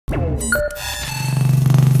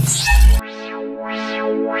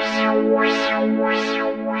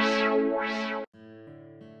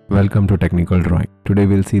Welcome to Technical Drawing. Today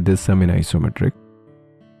we'll see this sum in isometric.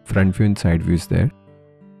 Front view and side view is there.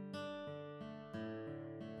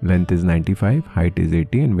 Length is 95, height is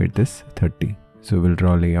 80 and width is 30. So we'll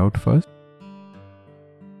draw layout first.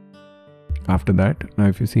 After that, now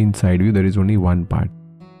if you see in side view there is only one part.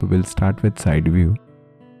 So we'll start with side view.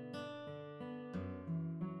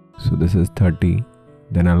 So this is 30,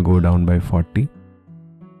 then I'll go down by 40.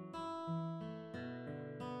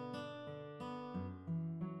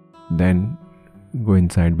 Then go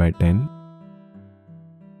inside by 10.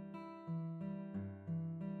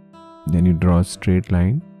 Then you draw a straight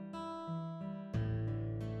line.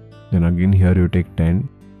 Then again here you take 10.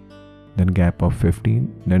 Then gap of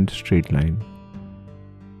 15. Then straight line.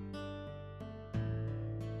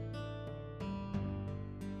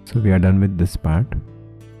 So we are done with this part.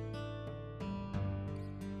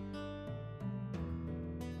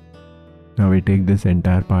 Now we take this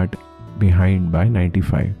entire part behind by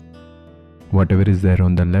 95. Whatever is there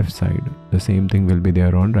on the left side, the same thing will be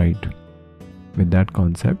there on right. With that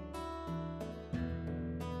concept,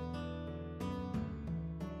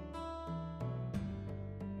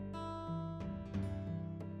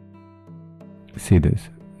 see this.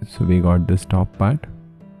 So we got this top part.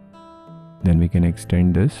 Then we can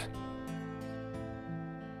extend this.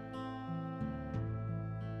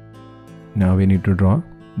 Now we need to draw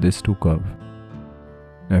this two curve.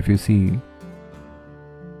 Now if you see,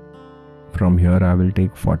 from here I will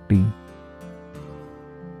take 40.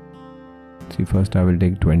 See, first I will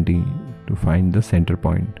take 20 to find the center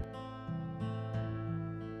point.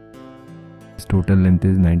 This total length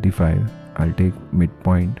is 95. I'll take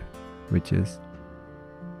midpoint, which is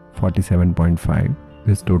 47.5.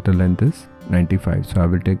 This total length is 95. So I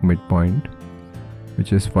will take midpoint,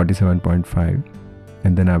 which is 47.5,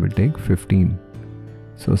 and then I will take 15.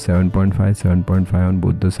 So 7.5, 7.5 on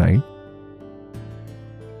both the sides.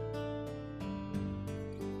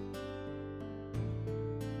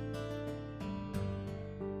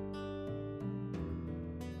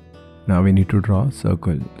 Now we need to draw a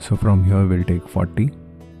circle. So from here we'll take 40.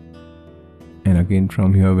 And again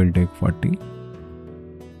from here we'll take 40.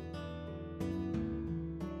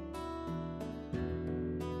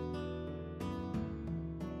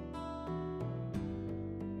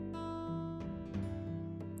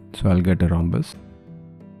 So I'll get a rhombus.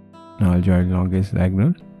 Now I'll join longest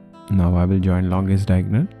diagonal. Now I will join longest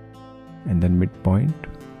diagonal and then midpoint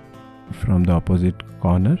from the opposite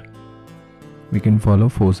corner. We can follow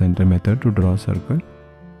 4 center method to draw a circle.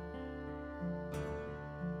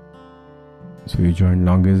 So you join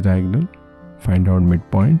longest diagonal, find out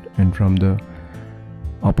midpoint, and from the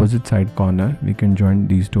opposite side corner we can join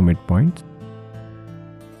these two midpoints.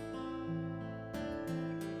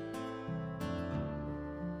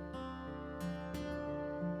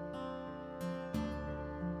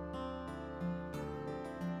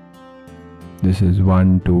 This is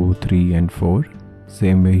 1, 2, 3 and 4.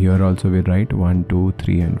 Same way here also we write 1, 2,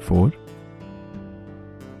 3 and 4.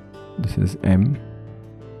 This is M.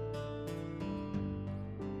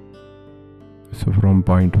 So from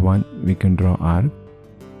point 1 we can draw arc,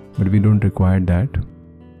 but we don't require that.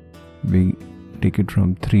 We take it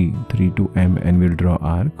from 3 to M and we'll draw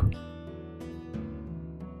arc.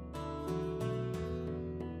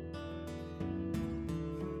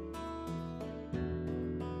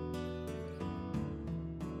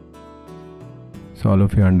 So all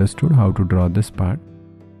of you understood how to draw this part.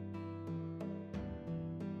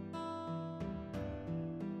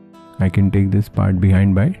 I can take this part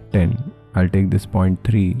behind by 10. I'll take this point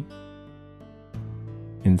 3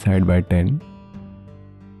 inside by 10.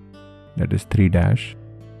 That is 3 dash.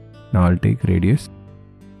 Now I'll take radius.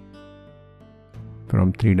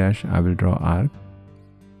 From 3 dash I will draw arc.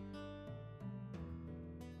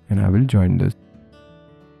 And I will join this.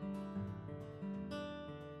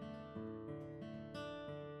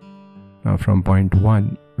 Now from point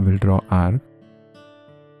 1 we'll draw arc.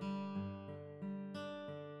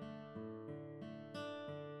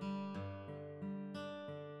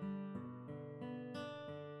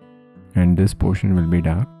 And this portion will be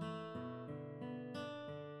dark.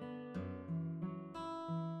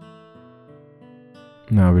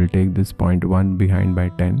 Now we'll take this point 1 behind by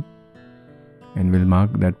 10 and we'll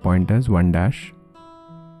mark that point as 1 dash.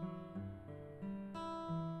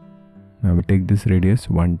 Now we take this radius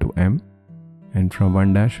 1 to M. And from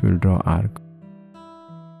 1 dash we'll draw arc.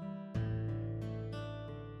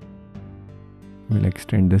 We'll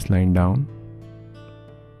extend this line down.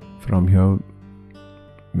 From here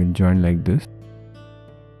we'll join like this.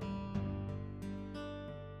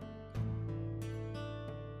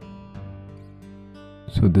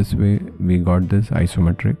 So this way we got this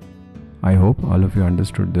isometric. I hope all of you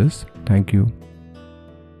understood this. Thank you.